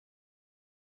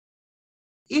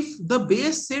if the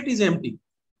base set is empty,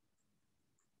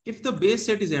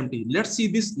 let's see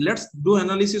this, let's do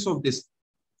analysis of this.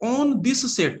 On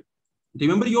this set,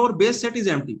 remember your base set is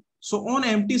empty. So on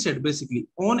empty set, basically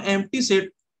on empty set,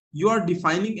 you are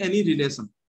defining any relation.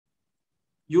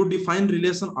 You define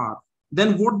relation R.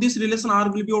 Then what this relation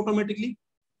R will be automatically?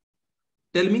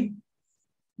 Tell me.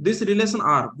 This relation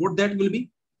R, what that will be?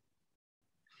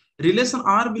 Relation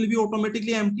R will be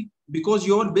automatically empty because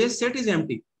your base set is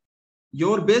empty.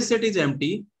 Your base set is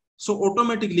empty. So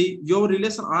automatically your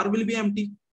relation R will be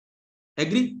empty.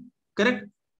 Agree? Correct?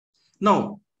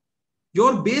 Now,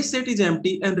 your base set is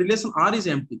empty and relation R is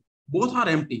empty. Both are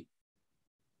empty.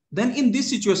 Then in this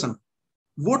situation,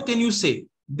 what can you say?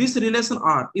 This relation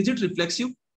R, is it reflexive?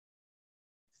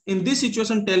 In this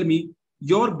situation, tell me,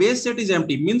 your base set is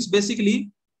empty, means basically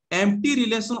empty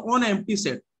relation on empty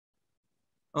set.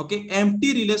 Okay,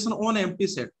 empty relation on empty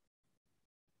set.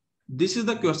 This is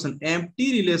the question.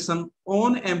 Empty relation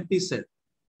on empty set.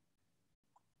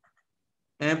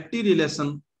 Empty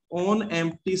relation on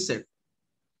empty set.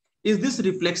 Is this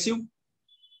reflexive?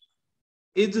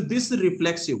 Is this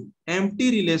reflexive?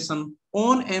 Empty relation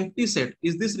on empty set.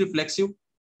 Is this reflexive?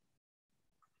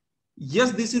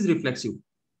 Yes, this is reflexive.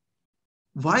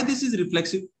 Why this is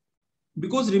reflexive?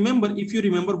 Because remember, if you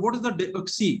remember, what is the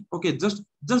see? Okay, just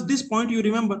this point you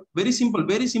remember. Very simple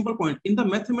point. In the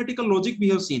mathematical logic we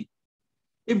have seen,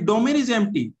 if domain is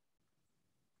empty,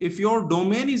 if your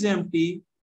domain is empty,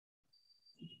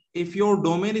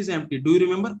 do you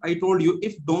remember? I told you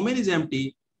if domain is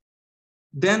empty,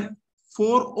 then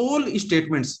for all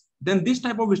statements, then this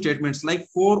type of statements like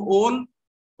for all,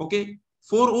 okay,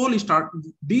 for all start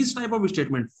these type of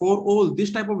statement, for all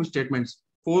this type of statements,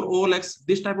 for all x,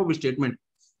 this type of statement.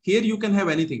 Here you can have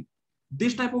anything.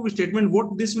 This type of statement,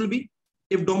 what this will be?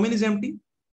 If domain is empty,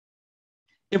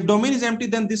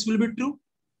 then this will be true.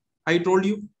 I told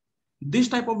you this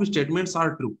type of statements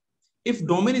are true. If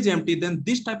domain is empty, then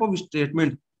this type of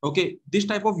statement, okay, this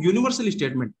type of universal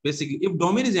statement, basically, if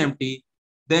domain is empty,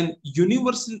 then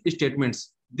universal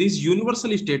statements, these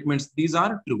universal statements, these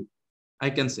are true. I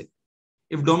can say,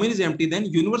 if domain is empty, then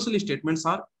universal statements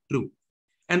are true.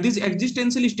 And these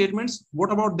existential statements,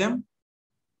 what about them?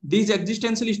 These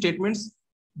existential statements,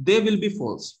 they will be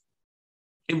false.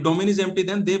 If domain is empty,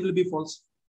 then they will be false.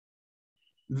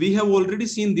 We have already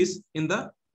seen this in the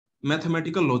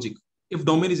mathematical logic. If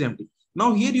domain is empty.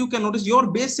 Now here you can notice your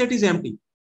base set is empty.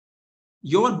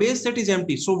 Your base set is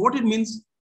empty. So what it means?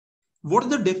 What is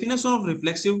the definition of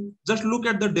reflexive? Just look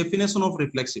at the definition of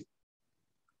reflexive.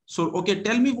 So, okay,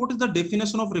 tell me what is the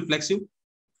definition of reflexive?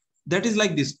 That is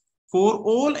like this. For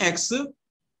all x,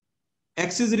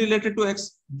 x is related to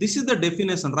x. This is the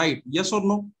definition, right? Yes or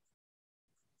no?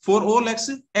 For all x,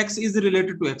 x is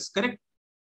related to x, correct?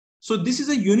 So this is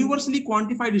a universally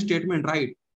quantified statement,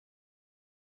 right?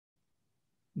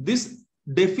 This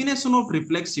definition of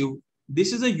reflexive,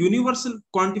 this is a universal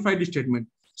quantified statement.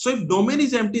 So if domain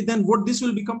is empty, then what this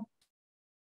will become?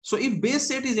 So if base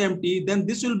set is empty, then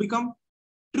this will become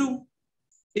true.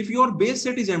 If your base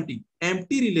set is empty,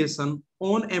 empty relation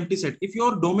on empty set. If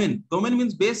your domain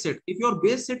means base set. If your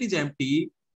base set is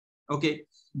empty, okay,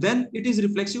 then it is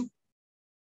reflexive.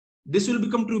 This will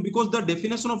become true because the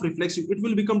definition of reflexive, it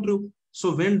will become true.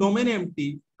 So when domain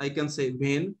empty, I can say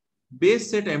when base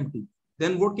set empty,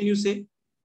 then what can you say?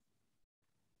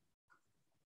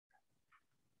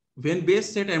 When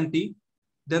base set empty,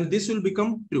 then this will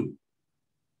become true.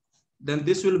 Then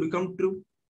this will become true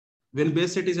when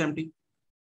base set is empty.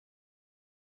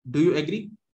 Do you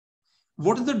agree?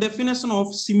 What is the definition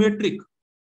of symmetric?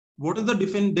 What is the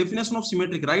definition of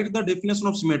symmetric? Write the definition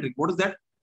of symmetric. What is that?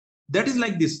 That is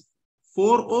like this.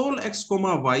 For all x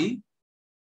comma y,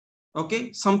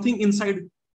 okay, something inside.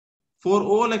 For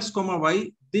all x comma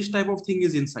y, this type of thing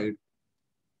is inside.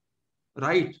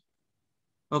 Right?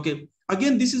 Okay.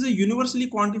 Again, this is a universally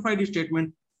quantified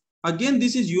statement. Again,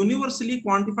 this is universally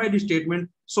quantified statement.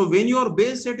 So when your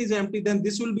base set is empty, then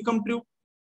this will become true.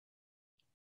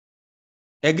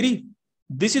 Agree?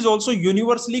 This is also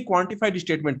universally quantified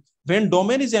statement. When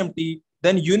domain is empty,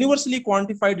 then universally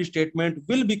quantified statement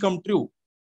will become true.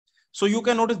 So you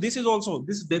can notice this is also,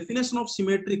 this definition of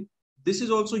symmetric, this is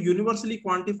also universally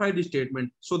quantified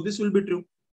statement. So this will be true.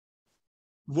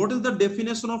 What is the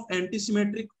definition of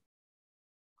antisymmetric?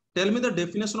 Tell me the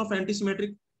definition of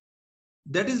antisymmetric.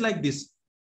 That is like this.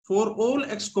 For all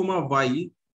x comma y,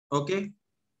 okay,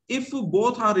 if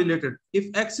both are related,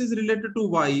 if x is related to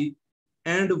y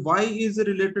and y is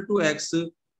related to x,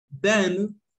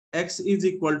 then x is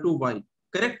equal to y.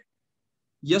 Correct?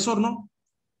 Yes or no?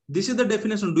 This is the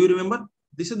definition. Do you remember?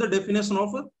 This is the definition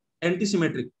of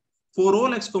antisymmetric. For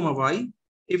all x comma y,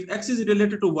 If x is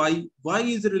related to y, y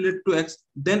is related to x,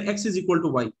 then x is equal to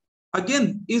y.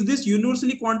 Again, is this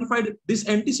universally quantified? This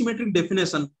antisymmetric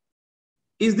definition,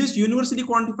 is this universally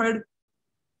quantified?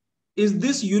 Is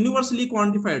this universally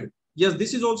quantified? Yes,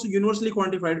 this is also universally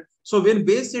quantified. So when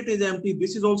base set is empty,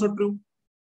 this is also true.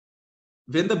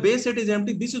 When the base set is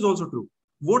empty, this is also true.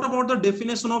 What about the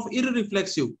definition of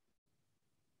irreflexive?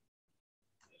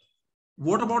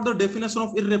 What about the definition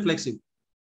of irreflexive?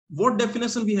 What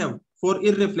definition we have for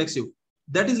irreflexive?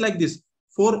 That is like this.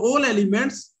 For all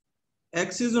elements,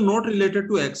 x is not related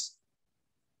to x.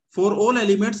 For all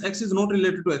elements, x is not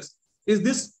related to x. Is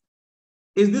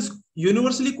this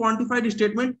universally quantified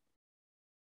statement?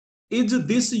 Is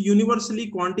this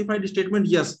universally quantified statement?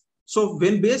 Yes. So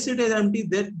when base set is empty,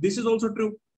 then this is also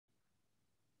true.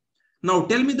 Now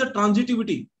tell me the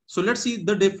transitivity. So let's see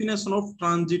the definition of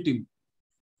transitive.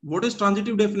 What is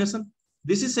transitive definition?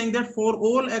 This is saying that for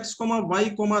all x, y,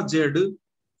 z,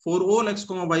 for all x,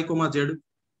 y, z,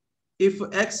 if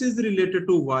x is related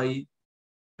to y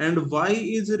and y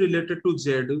is related to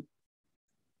z,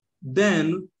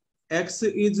 then x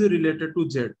is related to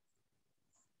z.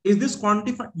 Is this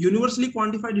universally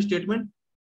quantified statement?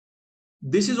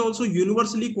 This is also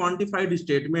universally quantified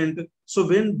statement. So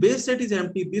when base set is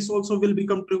empty, this also will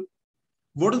become true.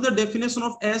 What is the definition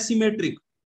of asymmetric?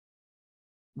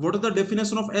 What is the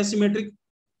definition of asymmetric?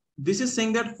 This is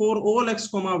saying that for all x,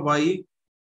 y,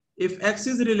 if x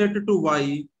is related to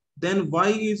y, then y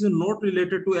is not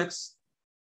related to x.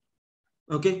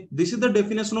 Okay, this is the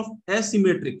definition of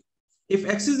asymmetric. If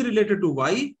x is related to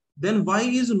y, then y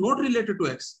is not related to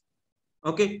x.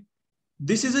 Okay,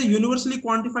 this is a universally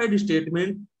quantified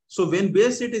statement. So when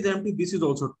base set is empty, this is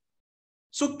also.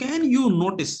 So can you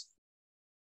notice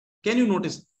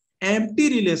empty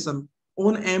relation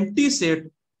on empty set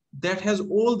that has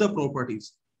all the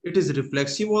properties? It is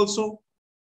reflexive also,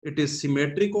 it is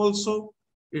symmetric also,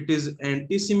 it is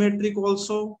antisymmetric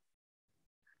also,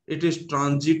 it is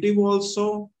transitive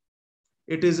also,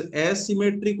 it is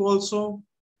asymmetric also,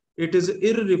 it is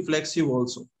irreflexive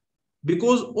also.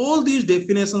 Because all these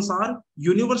definitions are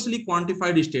universally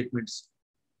quantified statements.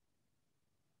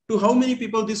 To how many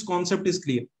people this concept is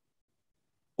clear?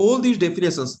 All these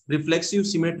definitions, reflexive,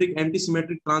 symmetric,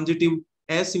 antisymmetric, transitive,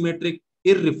 asymmetric,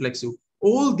 irreflexive,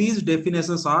 all these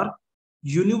definitions are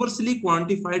universally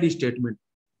quantified statement.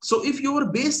 So if your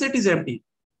base set is empty,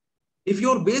 if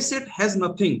your base set has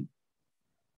nothing,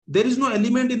 there is no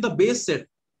element in the base set,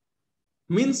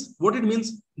 means what it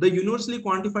means? The universally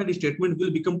quantified statement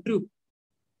will become true.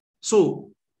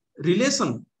 So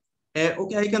relation,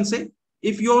 okay, I can say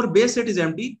if your base set is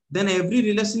empty, then every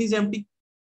relation is empty.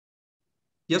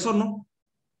 Yes or no?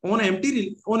 On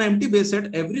empty base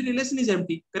set, every relation is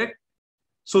empty, correct?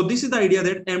 So this is the idea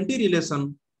that empty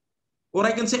relation, or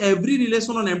I can say every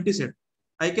relation on empty set.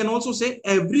 I can also say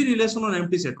every relation on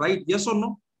empty set, right? Yes or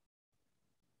no?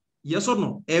 Yes or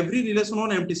no? Every relation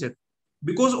on empty set.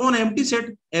 Because on empty set,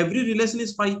 every relation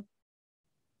is phi.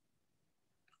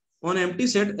 On empty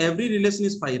set, every relation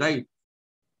is phi, right?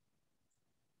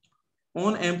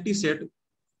 On empty set,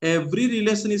 every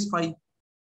relation is phi.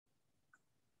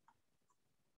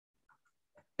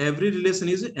 Every relation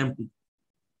is empty.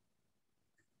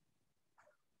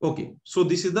 Okay, so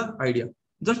this is the idea.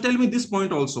 Just tell me this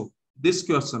point also, this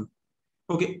question.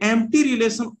 Okay, empty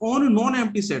relation on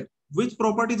non-empty set, which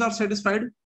properties are satisfied?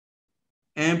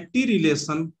 Empty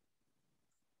relation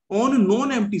on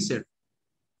non-empty set.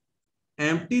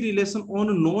 Empty relation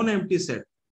on non-empty set,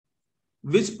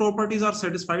 which properties are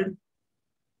satisfied?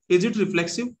 Is it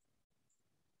reflexive?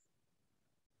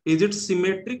 Is it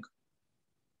symmetric?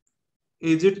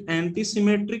 Is it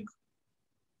antisymmetric?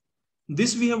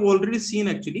 This we have already seen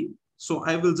actually. So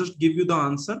I will just give you the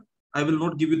answer. I will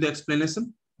not give you the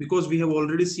explanation because we have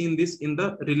already seen this in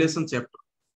the relation chapter.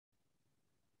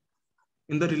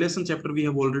 In the relation chapter, we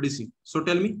have already seen. So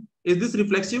tell me, is this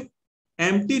reflexive?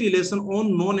 Empty relation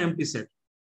on non-empty set.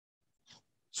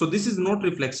 So this is not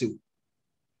reflexive.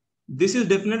 This is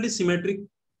definitely symmetric.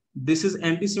 This is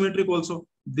antisymmetric also.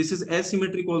 This is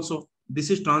asymmetric also. This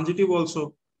is transitive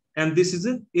also. And this is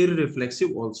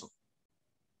irreflexive also.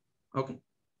 Okay.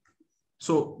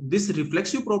 So this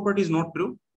reflexive property is not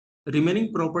true.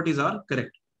 Remaining properties are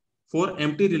correct for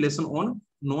empty relation on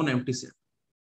non-empty set.